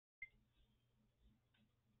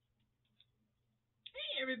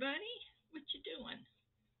everybody. What you doing?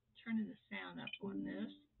 Turning the sound up on this.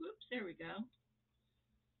 Whoops, there we go.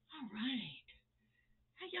 All right.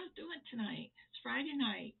 How y'all doing tonight? It's Friday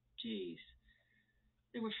night. Jeez.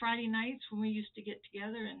 There were Friday nights when we used to get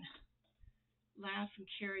together and laugh and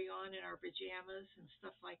carry on in our pajamas and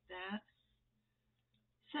stuff like that.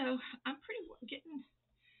 So I'm pretty getting.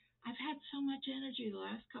 I've had so much energy the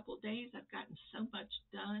last couple of days. I've gotten so much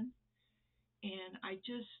done, and I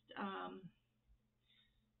just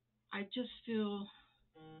feel.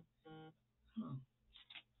 Huh,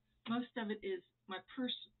 most of it is my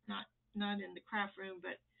purse, not in the craft room,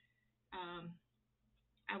 but um,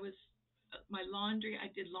 I was my laundry. I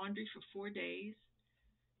did laundry for 4 days,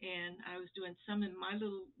 and I was doing some in my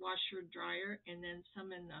little washer and dryer, and then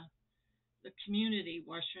some in the community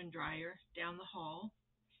washer and dryer down the hall,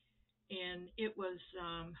 and it was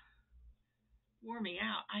wore me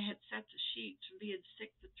out. I had sets of sheets from being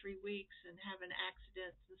sick for 3 weeks and having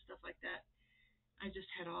accidents and stuff like that. I just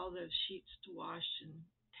had all those sheets to wash and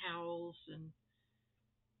towels and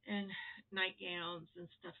nightgowns and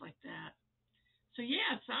stuff like that. So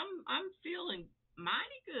yes, I'm feeling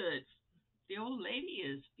mighty good. The old lady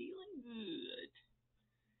is feeling good.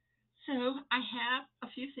 So I have a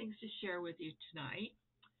few things to share with you tonight.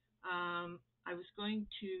 I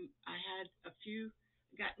had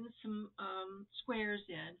gotten some squares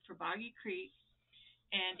in for Boggy Creek.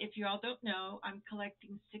 And if you all don't know, I'm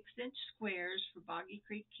collecting 6-inch squares for Boggy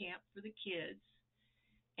Creek Camp for the kids.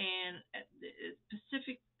 And at the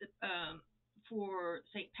Pacific for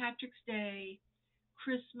St. Patrick's Day,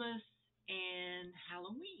 Christmas, and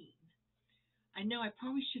Halloween. I know I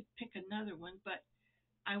probably should pick another one, but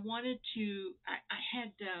I wanted to. I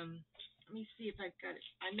had. Let me see if I've got it.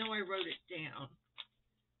 I know I wrote it down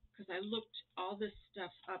because I looked all this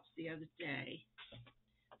stuff up the other day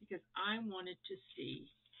because I wanted to see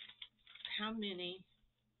how many.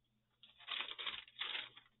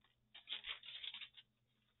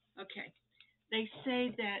 Okay, they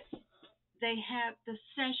say that they have the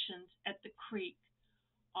sessions at the creek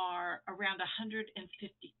are around 150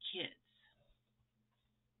 kids.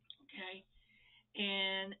 Okay,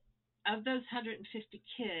 and of those 150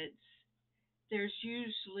 kids, there's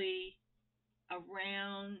usually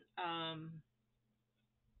around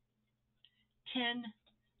 10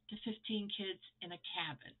 to 15 kids in a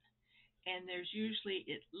cabin, and there's usually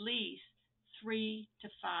at least 3 to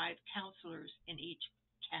 5 counselors in each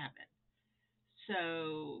cabin.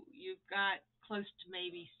 So you've got close to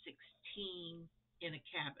maybe 16 in a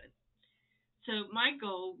cabin. So my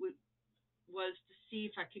goal was to see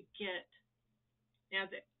if I could get. Now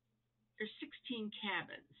that there's 16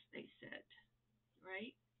 cabins, they said,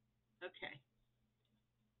 right? Okay,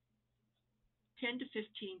 10 to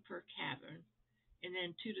 15 per cabin, and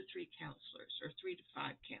then 2 to 3 counselors, or 3 to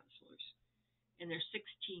 5 counselors, and there's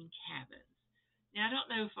 16 cabins. Now I don't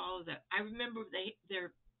know if all of that. I remember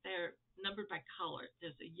they're numbered by color.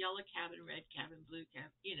 There's a yellow cabin, red cabin, blue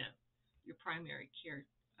cabin. Your primary care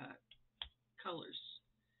colors.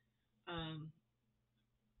 Um,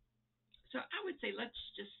 so I would say let's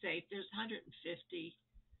just say if there's 150,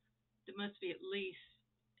 there must be at least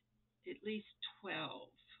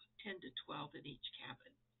 12, 10 to 12 in each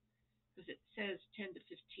cabin, because it says 10 to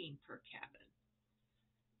 15 per cabin.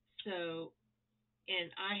 So,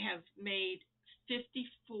 and I have made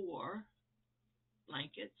 54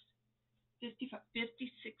 blankets, 56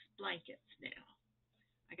 blankets now.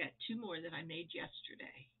 I got 2 more that I made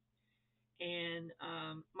yesterday. And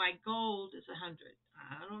my goal is 100.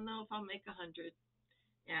 I don't know if I'll make 100.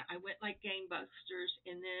 Yeah, I went like gangbusters,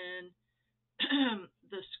 and then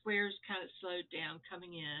the squares kind of slowed down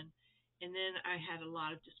coming in, and then I had a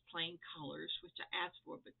lot of just plain colors, which I asked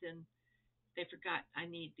for, but then they forgot I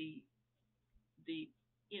need the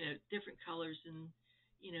different colors and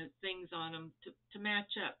things on them to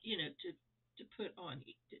match up, to put on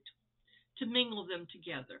to mingle them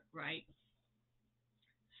together, right?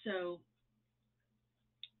 So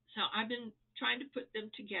I've been trying to put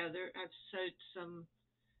them together. I've sewed some.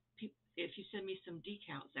 If you send me some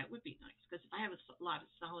decals, that would be nice, because if I have a lot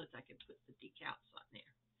of solids, I can put the decals on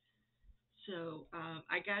there. So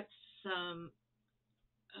I got some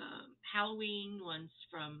Halloween ones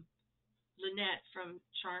from Lynette from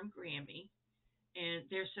Charm Grammy, and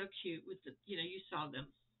they're so cute with you saw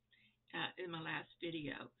them in my last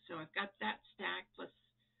video. So I've got that stack plus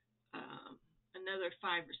another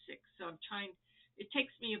 5 or 6. So I'm trying. It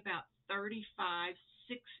takes me about 35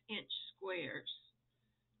 6-inch squares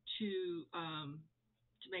to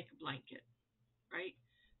make a blanket, right?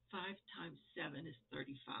 5 times 7 is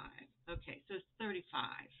 35. Okay, so it's 35.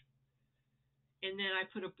 And then I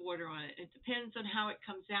put a border on it. It depends on how it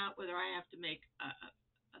comes out, whether I have to make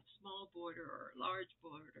small border or a large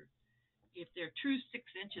border. If they're true 6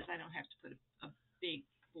 inches, I don't have to put a big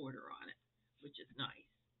border on it, which is nice.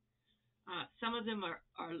 Some of them are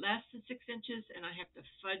less than 6 inches, and I have to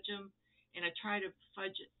fudge them. And I try to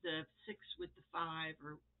fudge the 6 with the 5.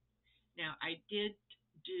 Or now I did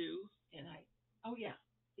do, and I oh yeah,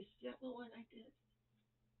 is that the one I did?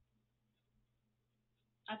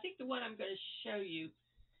 I think the one I'm going to show you,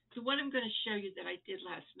 the one I'm going to show you that I did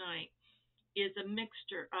last night is a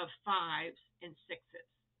mixture of 5s and 6s.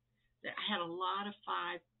 That I had a lot of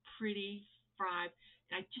 5, pretty 5,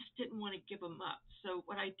 and I just didn't want to give them up. So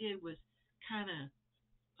what I did was kind of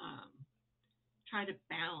um, try to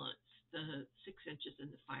balance the 6 inches and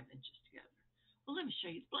the 5 inches together. Well, let me show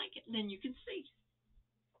you the blanket, and then you can see.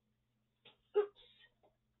 Oops,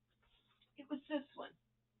 it was this one.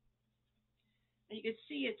 And you can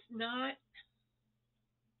see it's not.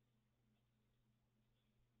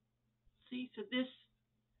 See, so this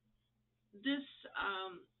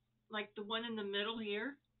like the one in the middle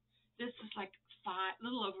here, this is like 5,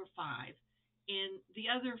 little over 5, and the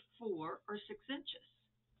other 4 are 6 inches.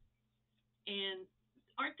 And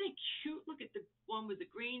aren't they cute? Look at the one with the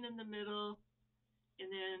green in the middle, and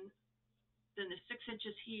then the 6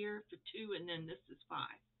 inches here for 2, and then this is 5.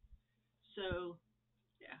 So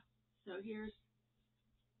yeah. So here's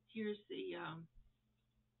the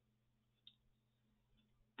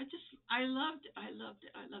I loved it. I loved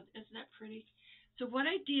it. I loved it. Isn't that pretty? So what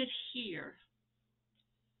I did here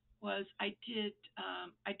was I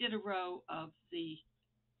did a row of the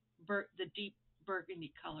deep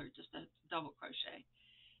burgundy color, just a double crochet,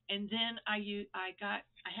 and then I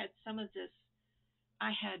had some of this.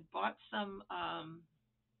 I had bought some.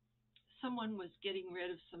 Someone was getting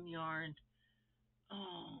rid of some yarn.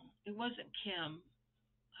 Oh, it wasn't Kim.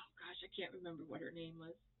 Oh gosh, I can't remember what her name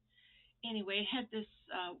was. Anyway, it had this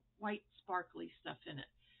white sparkly stuff in it.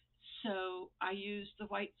 So I used the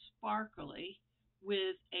white sparkly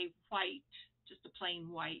with a white, just a plain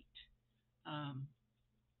white um,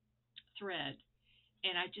 thread,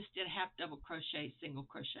 and I just did half double crochet, single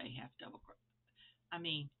crochet, half double crochet. I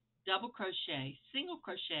mean, double crochet, single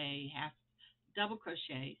crochet, half double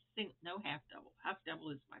crochet, no half double. Half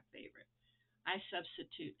double is my favorite. I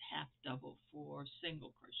substitute half double for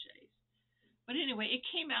single crochets. But anyway, it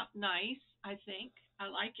came out nice, I think. I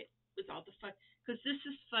like it with all the fun, because this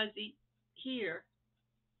is fuzzy here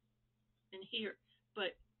and here,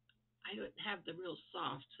 but I don't have the real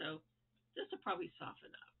soft, so this will probably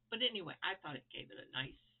soften up. But anyway, I thought it gave it a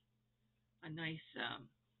nice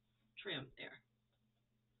trim there.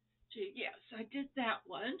 So yeah, so I did that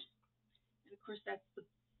one, and of course that's the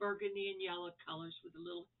burgundy and yellow colors with a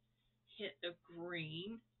little hit of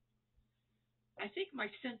green. I think my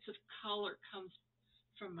sense of color comes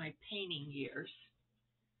from my painting years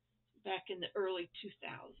back in the early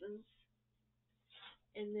 2000s.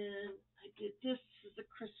 And then I did this is a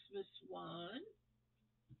Christmas one.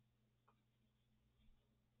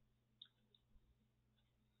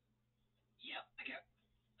 Yep, there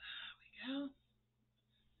we go.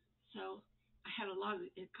 So I had a lot of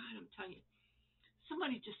it. God, I'm telling you,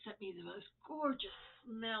 somebody just sent me the most gorgeous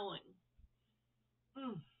smelling.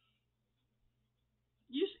 Mm.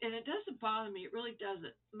 And it doesn't bother me. It really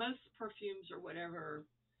doesn't. Most perfumes or whatever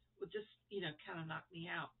will just, kind of knock me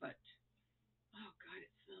out. But, oh, God, it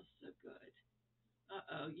smells so good.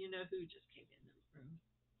 Uh-oh, you know who just came in the room.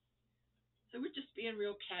 So we're just being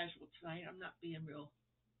real casual tonight. I'm not being real.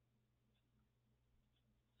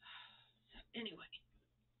 So anyway,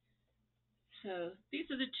 so these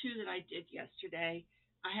are the 2 that I did yesterday.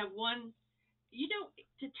 I have one,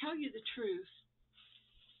 to tell you the truth,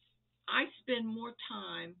 I spend more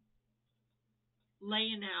time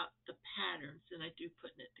laying out the patterns than I do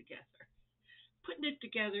putting it together. Putting it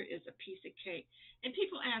together is a piece of cake. And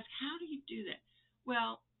people ask, how do you do that?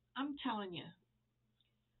 Well, I'm telling you,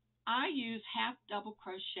 I use half double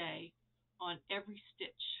crochet on every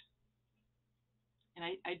stitch. And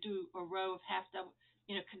I do a row of half double,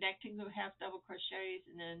 connecting the half double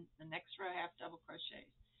crochets, and then the next row half double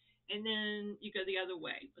crochets. And then you go the other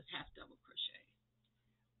way with half double crochet.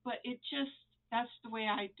 But that's the way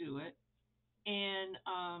I do it. And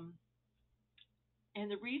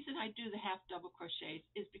the reason I do the half double crochets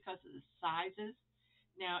is because of the sizes.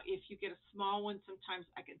 Now, if you get a small one, sometimes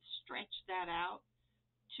I can stretch that out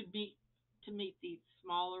to meet the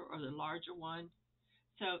smaller or the larger one.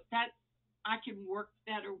 So that I can work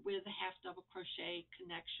better with a half double crochet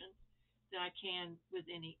connection than I can with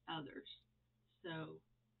any others. So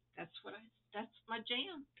that's my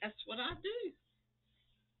jam. That's what I do.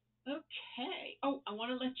 Okay. Oh, I want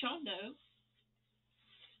to let y'all know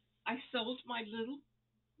I sold my little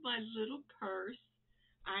purse.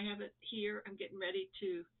 I have it here. I'm getting ready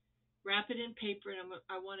to wrap it in paper, and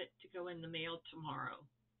I want it to go in the mail tomorrow.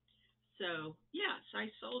 So yeah, so I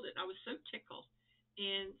sold it. I was so tickled,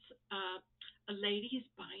 and a lady is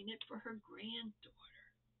buying it for her granddaughter.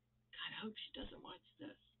 God, I hope she doesn't watch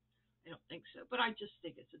this. I don't think so, but I just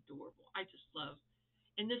think it's adorable. I just love.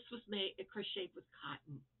 And this was made crocheted with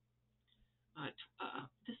cotton.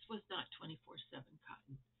 This was not 24/7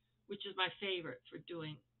 cotton, which is my favorite for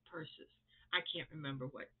doing purses. I can't remember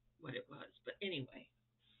what it was, but anyway,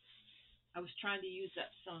 I was trying to use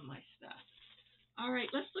up some of my stuff. All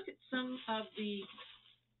right, let's look at some of the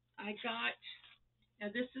I got. Now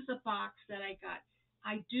this is a box that I got.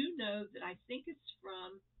 I do know that I think it's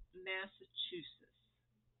from Massachusetts.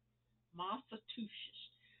 Massachusetts.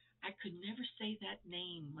 I could never say that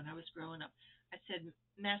name when I was growing up. I said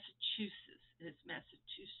Massachusetts, and it's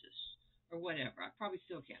Massachusetts or whatever. I probably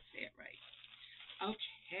still can't say it right.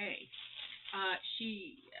 Okay.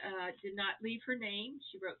 She did not leave her name.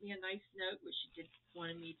 She wrote me a nice note, which she did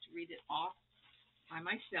wanted me to read it off by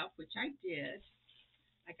myself, which I did.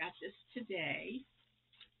 I got this today,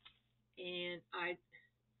 and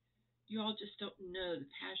you all just don't know the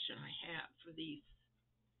passion I have for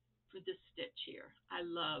this stitch here. I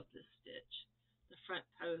love this stitch. The front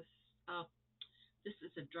post. Oh, this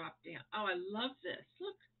is a drop down. Oh, I love this.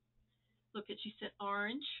 Look at she said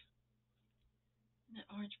orange. Isn't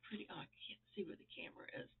that orange pretty? Oh, I can't see where the camera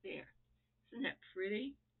is. There. Isn't that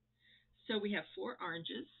pretty? So we have 4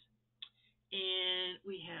 oranges, and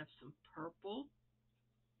we have some purple.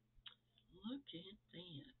 Look at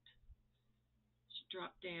that. She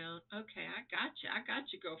dropped down. Okay, I got you. I got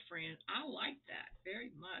you, girlfriend. I like that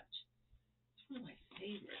very much. It's one of my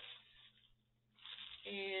favorites.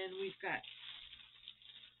 And we've got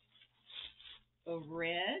a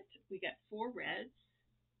red. We got 4 reds.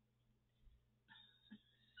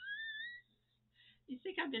 You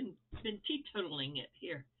think I've been teetotaling it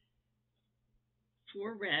here?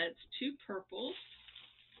 4 reds, 2 purples,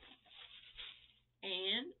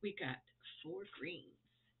 and we got 4 greens.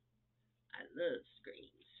 I love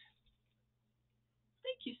greens.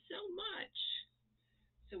 Thank you so much.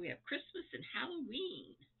 So we have Christmas and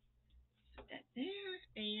Halloween. Put that there,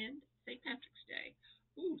 and St. Patrick's Day.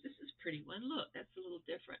 Ooh, this is a pretty one. Look, that's a little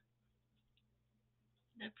different.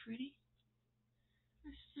 Isn't that pretty?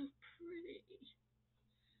 That's so pretty.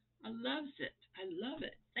 I loves it. I love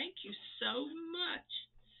it. Thank you so much,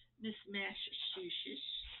 Miss Massachusetts.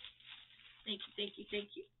 Thank you, thank you, thank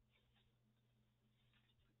you.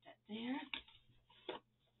 Put that there.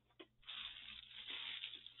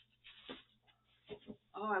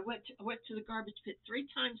 Oh, I went to the garbage pit 3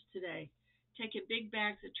 times today, taking big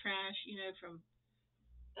bags of trash, from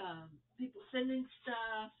people sending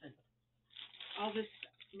stuff and all this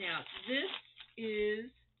stuff. Now, this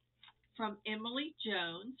is from Emily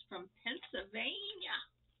Jones from Pennsylvania.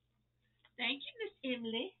 Thank you, Miss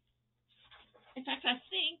Emily. In fact, I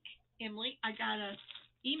think, Emily, I got an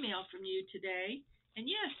email from you today. And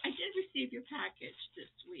yes, I did receive your package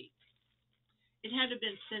this week. It had to have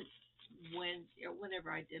been since Wednesday or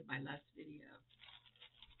whenever I did my last video.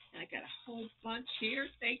 And I got a whole bunch here.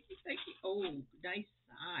 Thank you, thank you. Oh, nice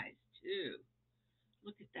size, too.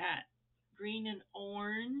 Look at that. Green and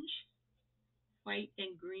orange, white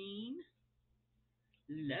and green.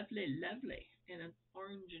 Lovely, lovely. And an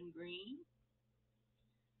orange and green.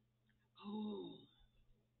 Oh.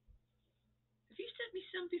 Have you sent me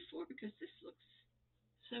some before? Because this looks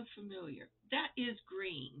so familiar. That is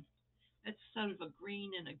green. That's sort of a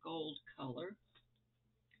green and a gold color.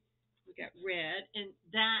 We got red, and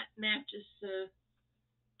that matches the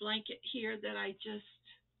blanket here that I just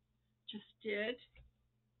did.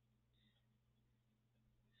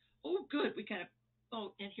 Oh, good. We got a.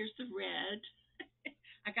 Oh, and here's the red.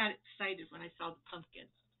 I got excited when I saw the pumpkin.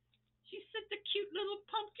 She said the cute little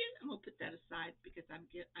pumpkin. I'm gonna put that aside because I'm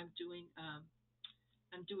doing a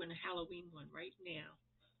Halloween one right now.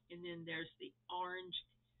 And then there's the orange.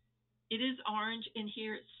 It is orange, and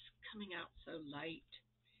here it's coming out so light.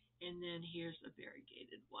 And then here's a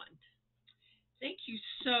variegated one. Thank you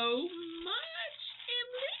so much,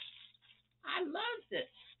 Emily. I loved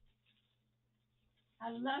it.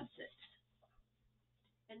 I loved it.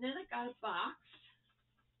 And then I got a box,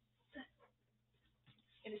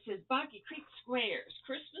 and it says Boggy Creek Squares,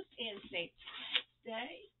 Christmas and St. Patrick's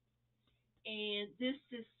Day. And this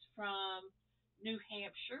is from New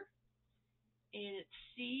Hampshire, and it's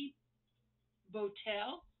C.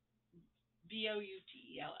 Botel, Boutell.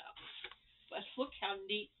 But look how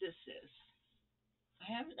neat this is. I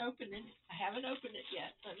haven't opened it.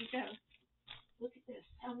 Yet. Let me go. Look at this.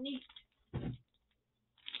 How neat. Look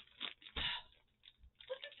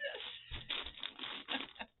at this.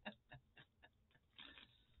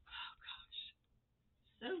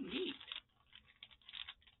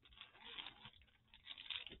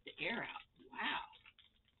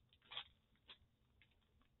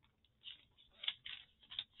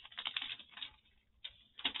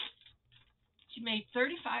 She made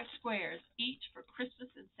 35 squares, each for Christmas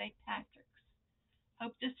and St. Patrick's.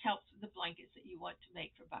 Hope this helps with the blankets that you want to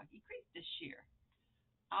make for Boggy Creek this year.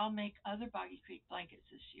 I'll make other Boggy Creek blankets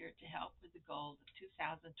this year to help with the goals of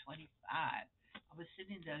 2025. I was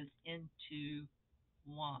sending those into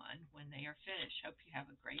Juan when they are finished. Hope you have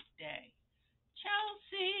a great day.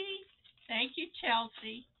 Chelsea! Thank you,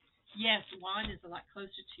 Chelsea. Yes, Juan is a lot closer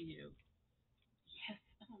to you. Yes.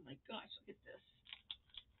 Oh my gosh, look at this.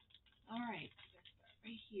 All right,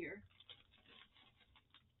 right here.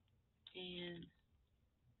 And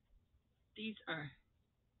these are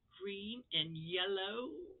green and yellow.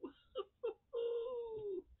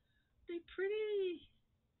 They're pretty.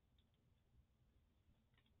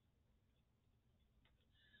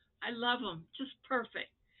 I love them. Just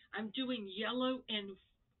perfect. I'm doing yellow and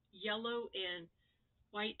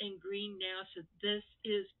white and green now, so this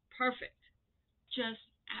is perfect. Just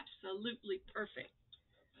absolutely perfect.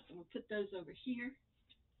 So we'll put those over here,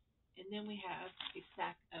 and then we have a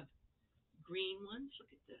stack of green ones.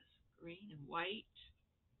 Look at this, green and white,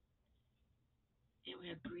 and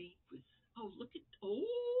we have green with. Oh, look at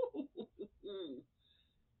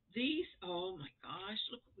these. Oh my gosh,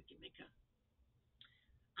 look what we can make.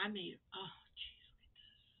 I made. Oh, jeez, look at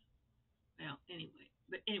this. Well, anyway,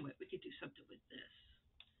 we could do something with this.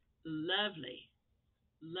 Lovely,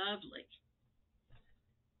 lovely,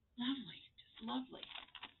 lovely, just lovely.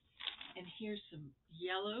 And here's some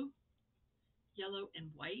yellow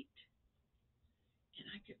and white. And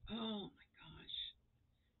I could, oh my gosh,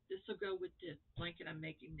 this will go with the blanket I'm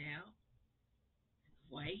making now.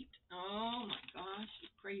 White. Oh my gosh, you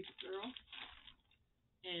crazy girl.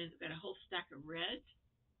 And I've got a whole stack of red.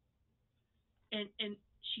 And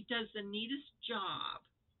she does the neatest job.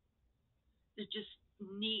 They're just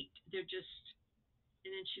neat. They're just,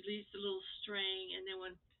 and then she leaves the little string. And then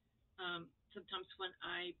sometimes when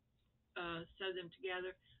I sew them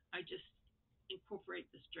together, I just incorporate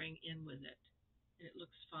the string in with it, and it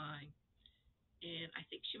looks fine. And I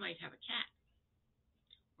think she might have a cat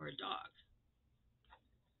or a dog.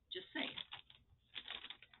 Just saying.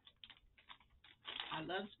 I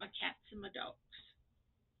love my cats and my dogs.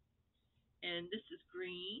 And this is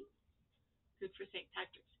green, good for St.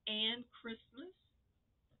 Patrick's and Christmas.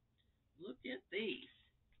 Look at these.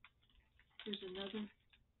 Here's another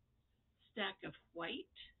stack of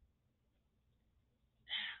white.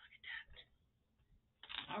 Look at that.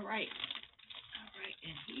 All right. All right.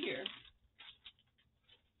 And here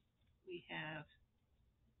we have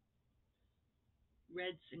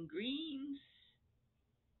reds and greens.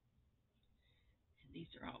 And these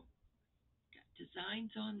are all got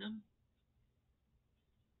designs on them.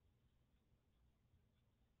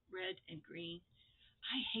 Red and green.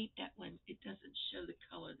 I hate that when it doesn't show the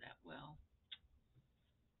color that well.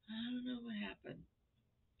 I don't know what happened.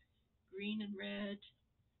 Green and red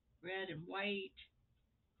and white,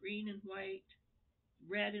 green and white,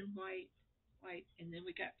 red and white, white, and then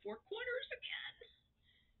we got four corners again.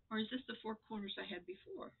 Or is this the four corners I had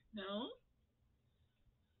before? No?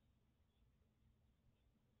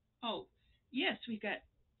 Oh, yes, we got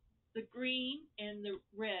the green and the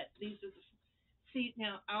red. These are the. See,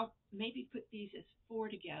 now I'll maybe put these as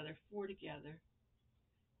four together,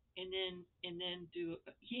 and then do.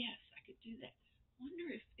 Yes, I could do that.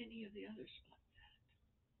 Wonder if any of the others are like that.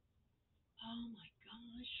 Oh my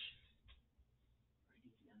gosh. Are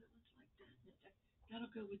any of the other ones like that? No,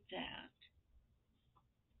 that'll go with that.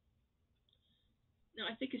 No,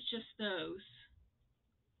 I think it's just those.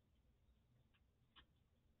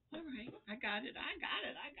 All right, I got it. I got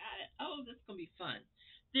it. I got it. Oh, this is gonna be fun.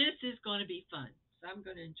 This is gonna be fun. So I'm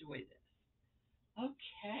gonna enjoy this.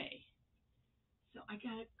 Okay. So I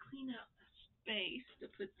gotta clean out a space to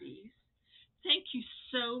put these. Thank you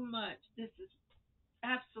so much. This is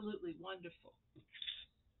absolutely wonderful.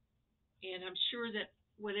 And I'm sure that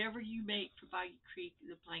whatever you make for Boggy Creek,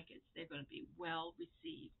 the blankets, they're going to be well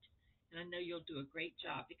received. And I know you'll do a great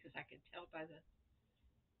job because I can tell by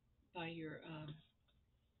your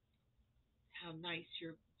how nice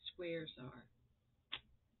your squares are.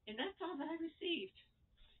 And that's all that I received.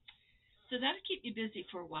 So that'll keep you busy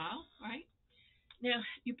for a while, right? Now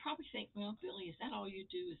you probably think, well, Billie, is that all you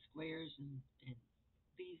do is squares and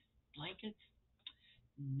these blankets?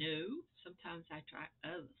 No. Sometimes I try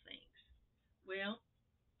other things. Well,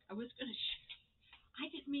 I was going to. I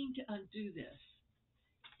didn't mean to undo this,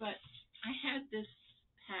 but I had this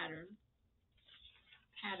pattern.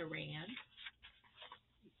 Let's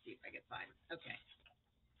see if I can find it. Okay.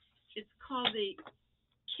 It's called the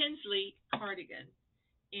Kinsley cardigan,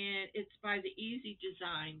 and it's by the Easy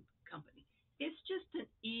Design Company. It's just an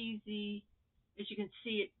easy, as you can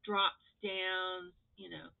see, it drops down,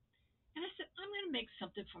 And I said, I'm going to make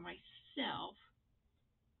something for myself,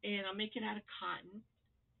 and I'll make it out of cotton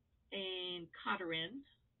and cotton,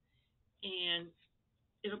 and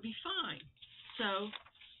it'll be fine. So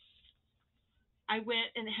I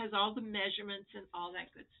went, and it has all the measurements and all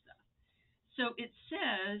that good stuff. So it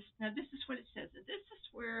says, now this is what it says, and this is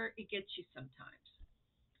where it gets you sometimes.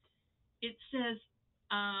 It says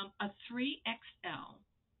a 3XL.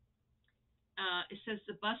 It says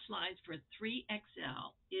the bust lines for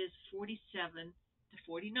 3XL is 47 to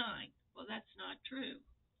 49. Well, that's not true.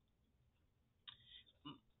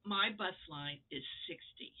 My bust line is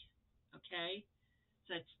 60. Okay?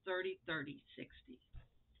 So that's 30, 30, 60.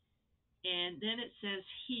 And then it says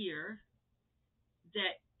here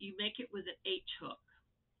that you make it with an H hook.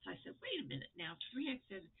 So I said, wait a minute now,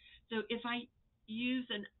 3XL. So if I use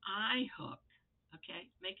an I hook,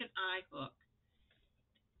 okay, make an I hook,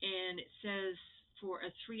 and it says for a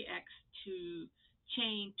 3X to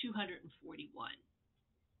chain 241. I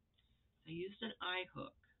used an I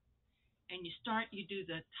hook, and you do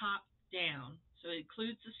the top down, so it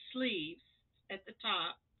includes the sleeves at the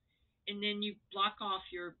top, and then you block off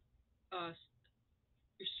your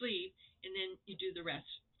sleeve, and then you do the rest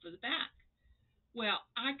for the back. Well,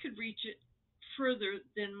 I could reach it further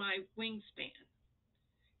than my wingspan,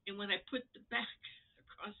 and when I put the back,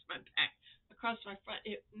 across my front,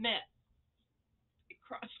 it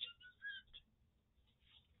crossed.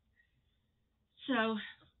 So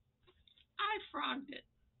I frogged it.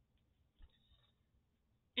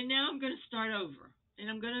 And now I'm going to start over. And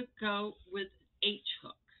I'm going to go with H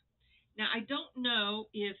hook. Now I don't know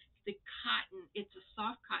if the cotton, it's a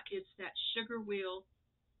soft cotton, it's that sugar wheel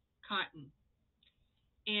cotton.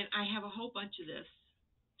 And I have a whole bunch of this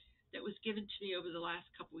that was given to me over the last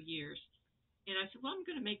couple of years. And I said, well, I'm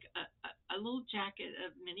going to make a little jacket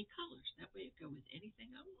of many colors. That way it go with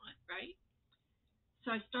anything I want, right?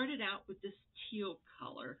 So I started out with this teal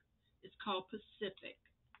color. It's called Pacific.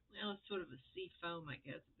 Well, it's sort of a sea foam, I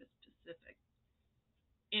guess, if it's Pacific.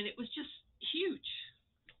 And it was just huge.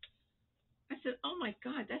 I said, oh my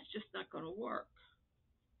God, that's just not going to work.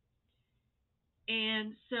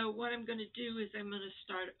 And so what I'm going to do is I'm going to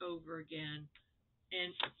start over again.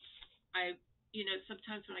 And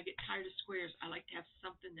sometimes when I get tired of squares, I like to have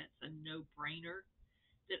something that's a no-brainer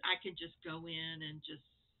that I can just go in and just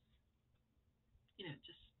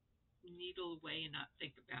needle away and not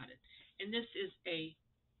think about it. And this is a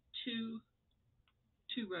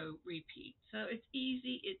two-row repeat. So it's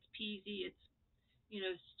easy, it's peasy, it's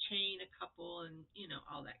chain a couple and,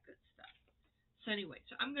 all that good stuff. So anyway,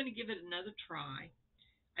 so I'm going to give it another try.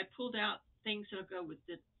 I pulled out things that'll go with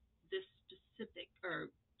this specific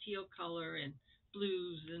or teal color and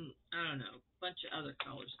blues and I don't know, a bunch of other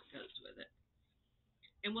colors that goes with it.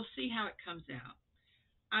 And we'll see how it comes out.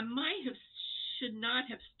 I should not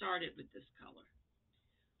have started with this color.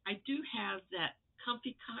 I do have that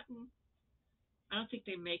comfy cotton. I don't think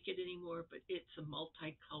they make it anymore, but it's a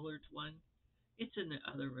multicolored one. It's in the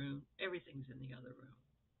other room. Everything's in the other room.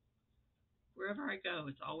 Wherever I go,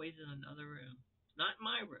 it's always in another room. It's not in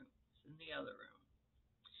my room. It's in the other room.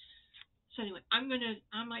 So anyway, I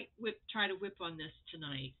might try to whip on this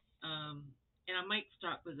tonight, and I might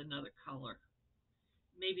start with another color.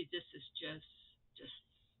 Maybe this is just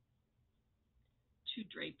too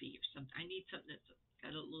drapey or something. I need something that's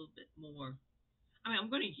got a little bit more. I mean, I'm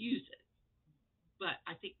going to use it, but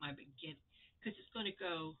I think my beginning, because it's going to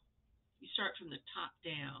go. You start from the top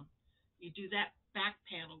down. You do that back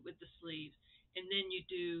panel with the sleeves, and then you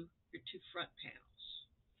do your two front panels.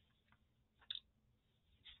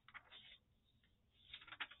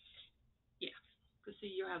 Yeah, because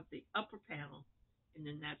see, you have the upper panel, and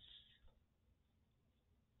then that's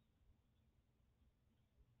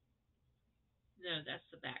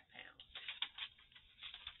the back panel.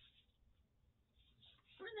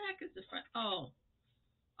 Where the heck is the front? Oh,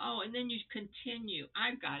 and then you continue.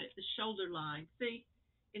 I've got it, the shoulder line. See,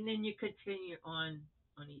 and then you continue on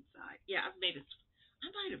each side. Yeah, I've made it. I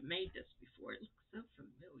might have made this before. It looks so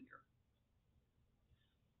familiar.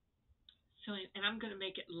 So, and I'm going to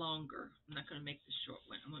make it longer. I'm not going to make the short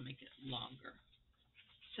one. I'm going to make it longer.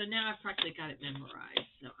 So now I've practically got it memorized.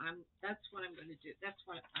 So that's what I'm going to do. That's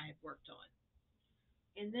what I have worked on.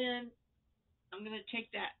 And then I'm going to take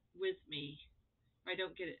that with me. If I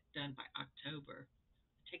don't get it done by October,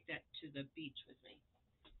 take that to the beach with me.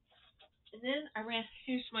 And then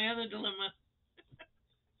here's my other dilemma.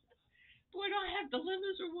 Boy, do I have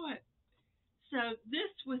dilemmas or what? So this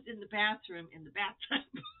was in the bathroom, in the bathtub.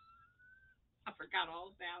 I forgot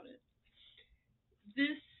all about it.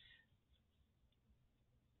 This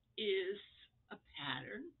is a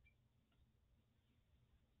pattern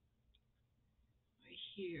right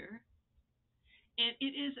here. And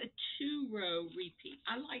it is a 2-row repeat.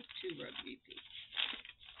 I like 2-row repeat.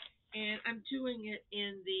 And I'm doing it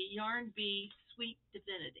in the Yarn Bee Sweet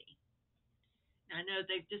Divinity. Now, I know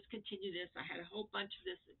they've discontinued this. I had a whole bunch of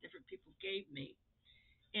this that different people gave me.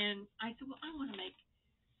 And I said, well, I want to make.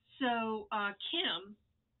 So Kim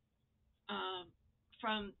um,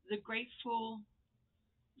 from the Grateful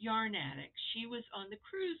Yarn Addict, she was on the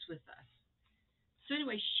cruise with us. So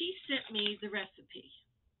anyway, she sent me the recipe.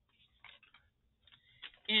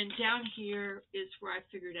 And down here is where I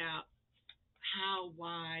figured out how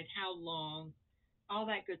wide, how long, all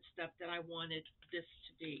that good stuff that I wanted this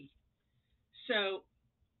to be. So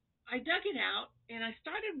I dug it out and I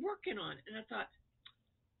started working on it. And I thought,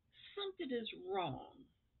 something is wrong.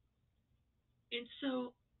 And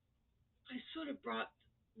so I sort of brought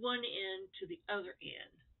one end to the other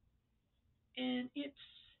end. And it's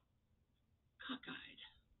cockeyed.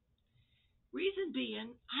 Reason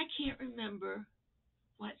being, I can't remember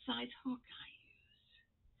what size hook I used.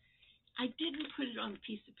 I didn't put it on a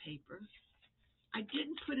piece of paper. I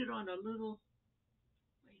didn't put it on a little,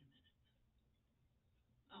 wait a minute.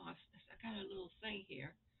 Oh, I got a little thing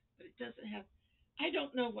here, but it doesn't have, I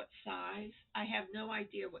don't know what size. I have no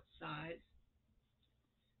idea what size.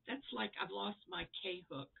 That's like I've lost my K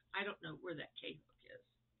hook. I don't know where that K hook is.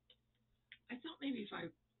 I thought maybe if I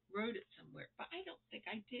wrote it somewhere, but I don't think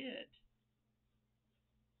I did.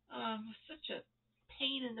 Such a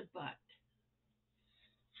pain in the butt.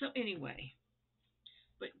 So anyway,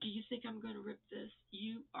 but do you think I'm going to rip this?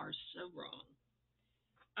 You are so wrong.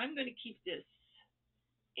 I'm going to keep this,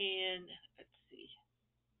 and let's see.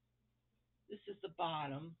 This is the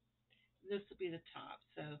bottom. This will be the top,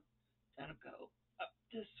 so that'll go up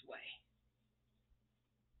this way.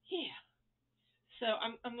 Yeah. So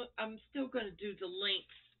I'm still going to do the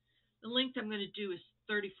length. The length I'm going to do is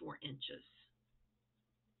 34 inches.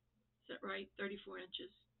 Is that right? 34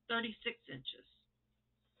 inches? 36 inches.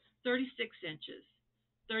 36 inches.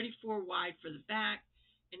 34 wide for the back,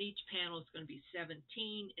 and each panel is going to be 17,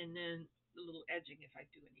 and then the little edging if I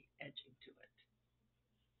do any edging to it.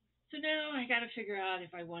 So now I got to figure out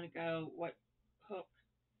if I want to go what hook.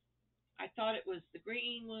 I thought it was the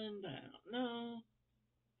green one, but I don't know.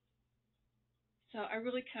 So I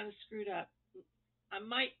really kind of screwed up. I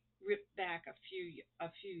might rip back a few.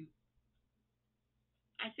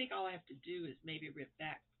 I think all I have to do is maybe rip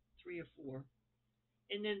back 3 or 4,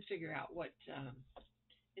 and then figure out what.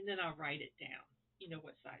 And then I'll write it down. You know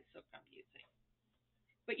what size hook I'm using.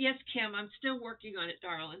 But yes, Kim, I'm still working on it,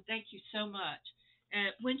 darling. Thank you so much.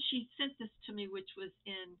 When she sent this to me, which was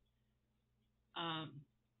in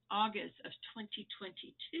August of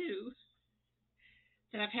 2022,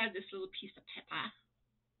 that I've had this little piece of paper,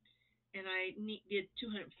 and I did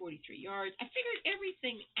 243 yards. I figured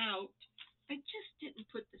everything out. I just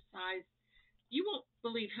didn't put the size. You won't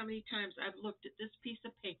believe how many times I've looked at this piece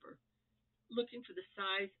of paper looking for the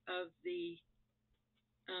size of the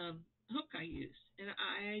hook I used, and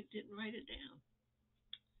I didn't write it down.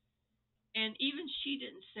 And even she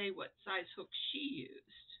didn't say what size hook she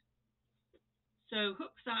used. So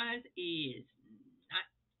hook size is not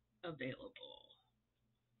available.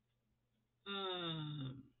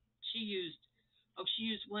 She used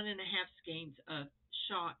 1.5 skeins of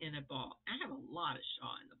shaw in a ball. I have a lot of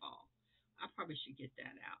shaw in the ball. I probably should get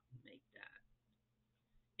that out and make that.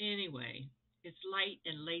 Anyway, it's light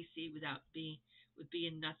and lacy with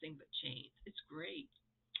being nothing but chains. It's great.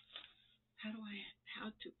 How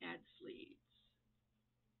to add sleeves?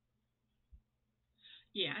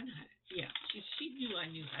 Yeah, I know how to, yeah. She knew I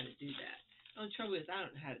knew how to do that. The only trouble is I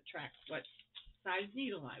don't know how to track what size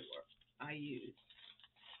needle I use.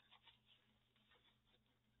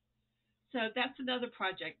 So that's another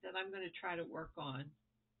project that I'm going to try to work on.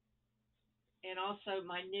 And also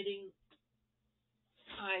my knitting,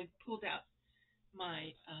 I pulled out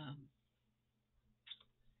my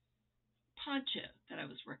poncho that I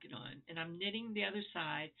was working on, and I'm knitting the other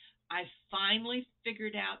side. I finally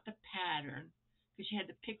figured out the pattern because you had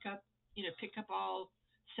to pick up all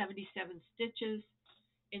 77 stitches,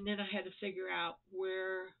 and then I had to figure out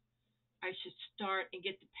where I should start and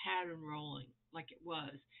get the pattern rolling like it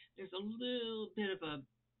was. There's a little bit of a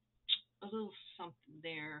little something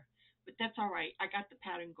there, but that's all right. I got the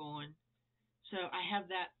pattern going, so I have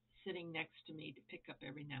that sitting next to me to pick up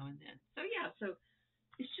every now and then. So yeah, so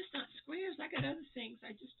it's just not squares. I got other things.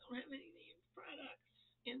 I just don't have any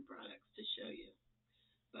end products to show you.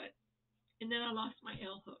 But and then I lost my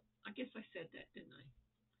L hook. I guess I said that, didn't I?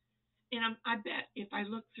 And I bet if I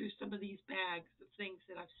look through some of these bags of things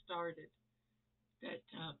that I've started, that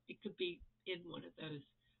it could be in one of those.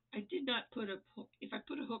 I did not put a hook. If I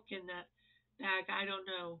put a hook in that bag, I don't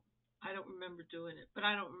know. I don't remember doing it, but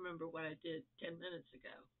I don't remember what I did 10 minutes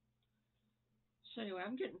ago. So anyway,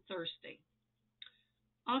 I'm getting thirsty.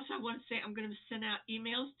 Also, I want to say I'm going to send out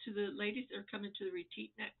emails to the ladies that are coming to the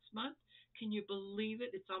retreat next month. Can you believe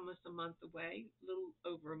it? It's almost a month away, a little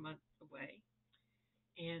over a month away.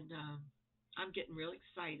 And I'm getting real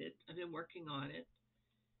excited. I've been working on it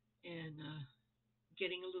and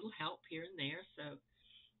getting a little help here and there, so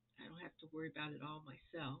I don't have to worry about it all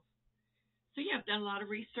myself. So, yeah, I've done a lot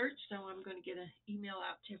of research, so I'm going to get an email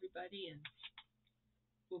out to everybody and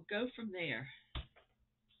we'll go from there.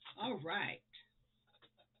 All right.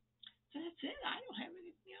 So that's it. I don't have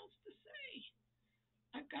anything else to say.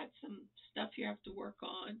 I've got some stuff here I have to work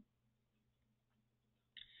on.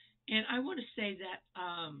 And I want to say that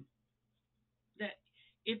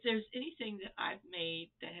if there's anything that I've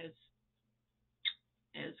made that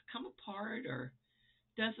has come apart or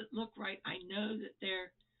doesn't look right, I know that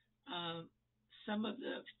um, some of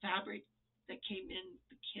the fabric that came in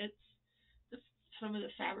the kits, the, some of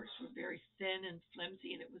the fabrics were very thin and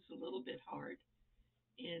flimsy, and it was a little bit hard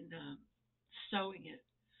in sewing it.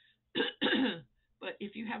 But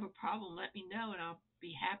if you have a problem, let me know, and I'll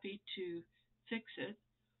be happy to fix it.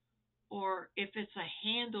 Or if it's a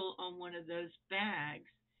handle on one of those bags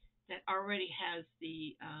that already has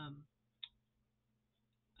um,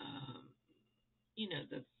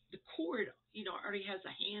 the cord, already has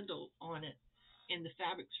a handle on it, and the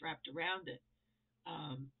fabric's wrapped around it.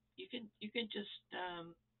 You can just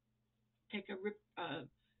take a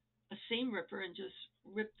seam ripper and just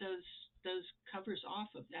rip those covers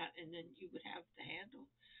off of that, and then you would have the handle.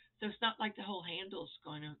 So it's not like the whole handle's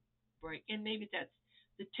going to break. And maybe that's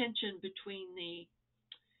the tension between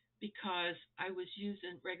because I was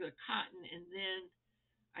using regular cotton and then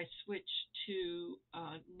I switched to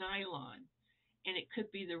nylon, and it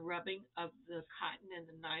could be the rubbing of the cotton and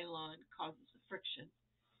the nylon causes the friction,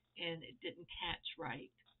 and it didn't catch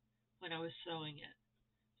right when I was sewing it.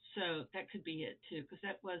 So that could be it too, because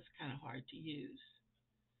that was kind of hard to use.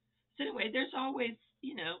 So anyway, there's always,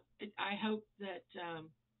 I hope that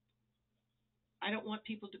I don't want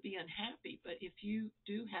people to be unhappy, but if you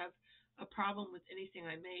do have a problem with anything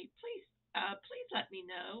I made, please let me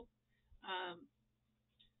know. Um,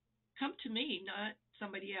 Come to me, not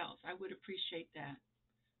somebody else. I would appreciate that.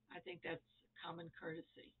 I think that's common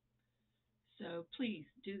courtesy. So please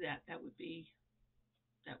do that. That would make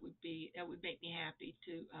me happy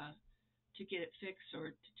to get it fixed or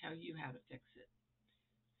to tell you how to fix it.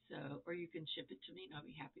 So, or you can ship it to me, and I'll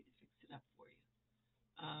be happy to fix it up for you.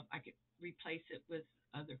 I could replace it with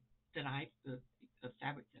other the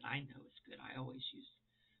fabric that I know is good. I always use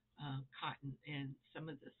cotton, and some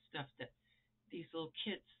of the stuff that these little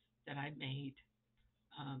kits that I made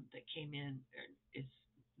that came in is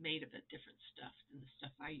made of a different stuff than the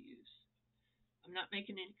stuff I use. I'm not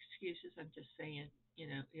making any excuses. I'm just saying,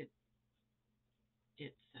 it's.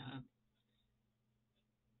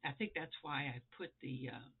 I think that's why I put the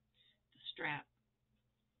strap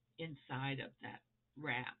inside of that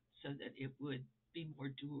wrap so that it would be more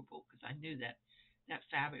durable because I knew that that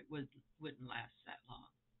fabric wouldn't last that long.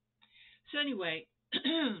 So anyway,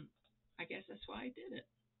 I guess that's why I did it.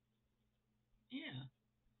 Yeah,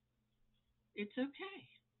 it's okay.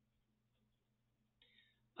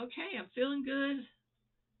 Okay, I'm feeling good.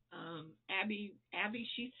 Abby,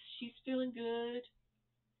 she's feeling good.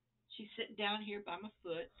 She's sitting down here by my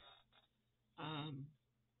foot. Um,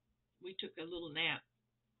 we took a little nap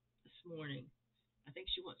this morning. I think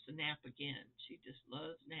she wants to nap again. She just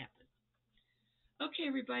loves napping. Okay,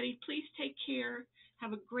 everybody, please take care.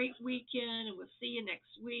 Have a great weekend, and we'll see you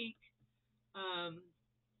next week. Um,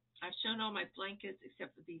 I've shown all my blankets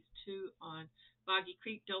except for these two on Boggy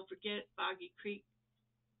Creek. Don't forget Boggy Creek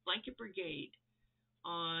Blanket Brigade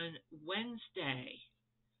on Wednesday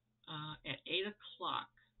at 8 o'clock.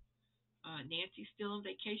 Nancy's still on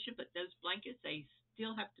vacation, but those blankets, they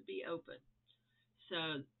still have to be open.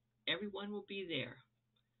 So everyone will be there.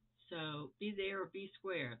 So be there or be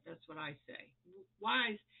square. That's what I say.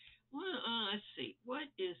 Wise. Well, let's see. What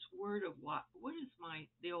is word of what? What is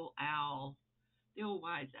the old owl? The old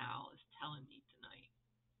wise owl is telling me tonight.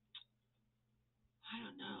 I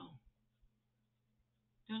don't know.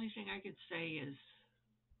 The only thing I can say is,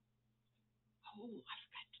 oh, I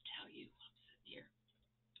forgot to tell you. I'm sitting here.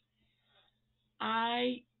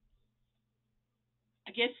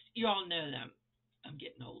 I guess you all know that I'm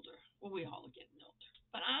getting older. Well, we all are getting older,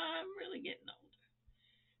 but I'm really getting older.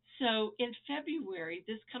 So in February,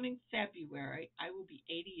 this coming February, I will be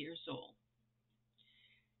 80 years old.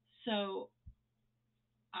 So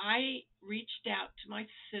I reached out to my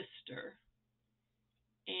sister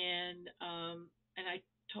and I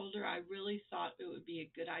told her I really thought it would be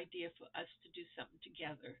a good idea for us to do something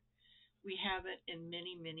together. We haven't in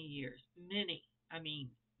many, many years. Many, I mean,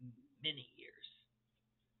 many years.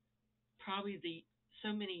 Probably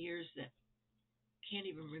so many years that can't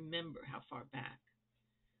even remember how far back.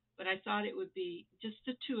 But I thought it would be just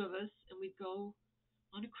the two of us and we'd go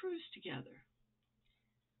on a cruise together.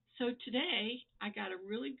 So today I got a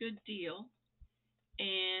really good deal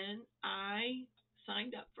and I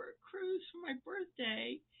signed up for a cruise for my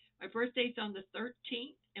birthday. My birthday's on the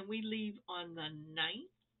 13th and we leave on the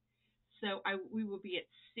 9th. So we will be at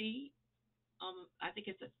sea. I think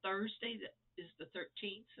it's a Thursday that is the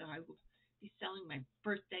 13th. So I will be selling my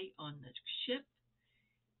birthday on the ship.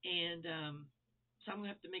 And so I'm going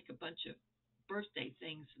to have to make a bunch of birthday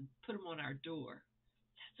things and put them on our door.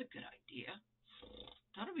 That's a good idea.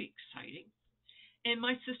 That'll be exciting. And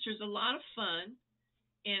my sister's a lot of fun.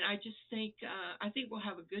 And I think we'll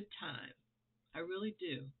have a good time. I really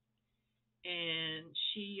do. And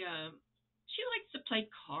she likes to play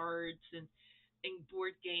cards and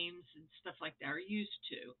board games and stuff like that, or used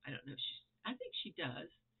to. I don't know if I think she does.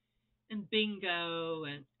 And bingo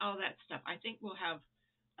and all that stuff. I think we'll have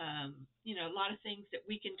a lot of things that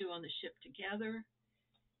we can do on the ship together.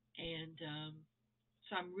 And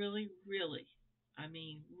so I'm really, really, I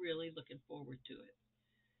mean, really looking forward to it.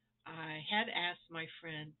 I had asked my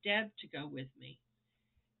friend Deb to go with me,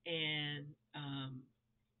 and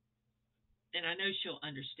and I know she'll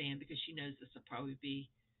understand because she knows this will probably be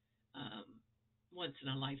um, once in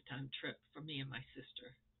a lifetime trip for me and my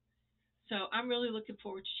sister. So I'm really looking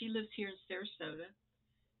forward. She lives here in Sarasota,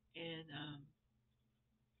 and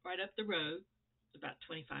right up the road, about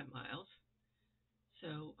 25 miles.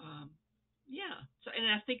 So yeah. So and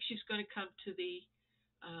I think she's going to come to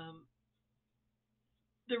um,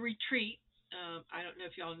 the retreat. I don't know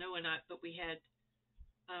if y'all know or not, but I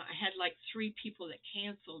had like three people that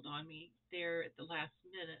canceled on me there at the last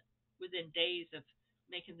minute within days of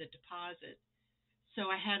making the deposit. So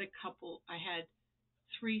I had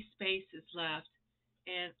three spaces left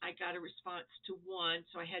and I got a response to one.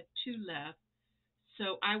 So I had two left.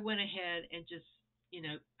 So I went ahead and just,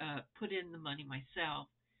 put in the money myself.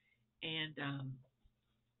 And, I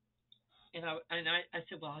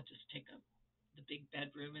said, well, I'll just take the big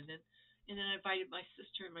bedroom. And then I invited my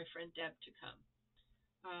sister and my friend Deb to come.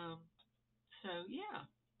 Um, So yeah,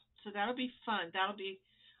 so that'll be fun. That'll be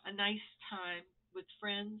a nice time with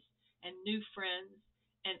friends and new friends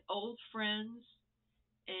and old friends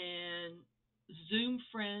and Zoom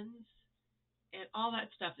friends and all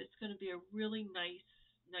that stuff. It's going to be a really nice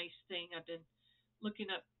thing. I've been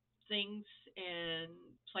looking up things and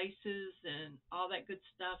places and all that good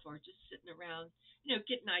stuff, or just sitting around,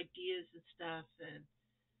 getting ideas and stuff. And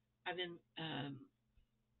I've been,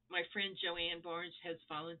 my friend Joanne Barnes has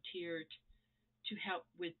volunteered to help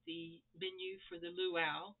with the menu for the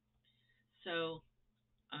luau. So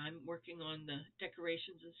I'm working on the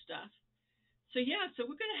decorations and stuff. So yeah, so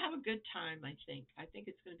we're going to have a good time, I think. I think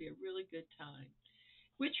it's going to be a really good time.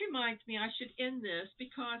 Which reminds me, I should end this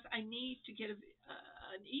because I need to get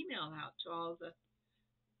an email out to all the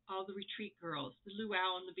retreat girls, the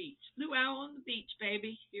luau on the beach. Luau on the beach,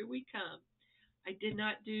 baby. Here we come. I did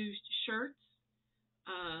not do shirts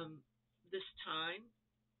this time.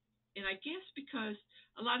 And I guess because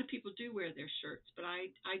a lot of people do wear their shirts, but I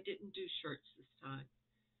didn't do shirts this time.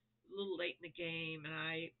 A little late in the game, and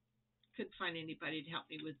I couldn't find anybody to help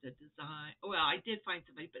me with the design. Well, I did find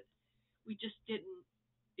somebody, but we just didn't.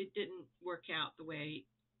 It didn't work out the way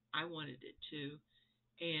I wanted it to,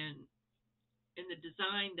 and the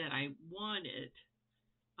design that I wanted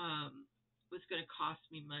was going to cost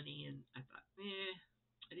me money, and I thought,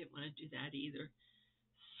 I didn't want to do that either.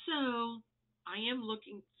 So I am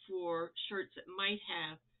looking for shirts that might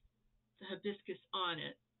have the hibiscus on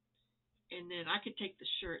it, and then I could take the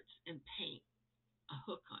shirts and paint a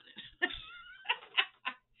hook on it.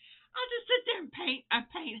 I'll just sit there and paint. I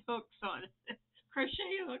paint hooks on it,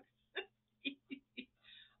 crochet hooks.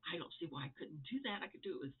 I don't see why I couldn't do that. I could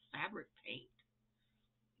do it with fabric paint.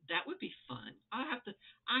 That would be fun. I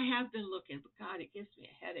have been looking, but God, it gives me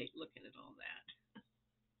a headache looking at all that.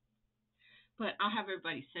 But I'll have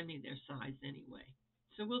everybody send me their size anyway.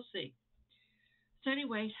 So we'll see. So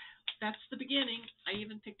anyway, that's the beginning. I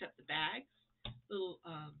even picked up the bags, little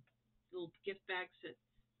gift bags that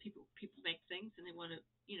people make things and they want to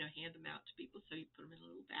hand them out to people. So you put them in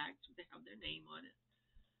little bags where they have their name on it.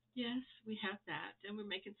 Yes, we have that, and we're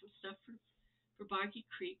making some stuff for Boggy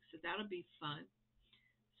Creek, so that'll be fun.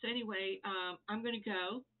 So anyway, I'm going to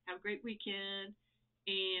go. Have a great weekend,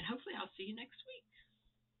 and hopefully I'll see you next week.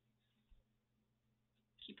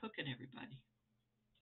 Keep hooking, everybody.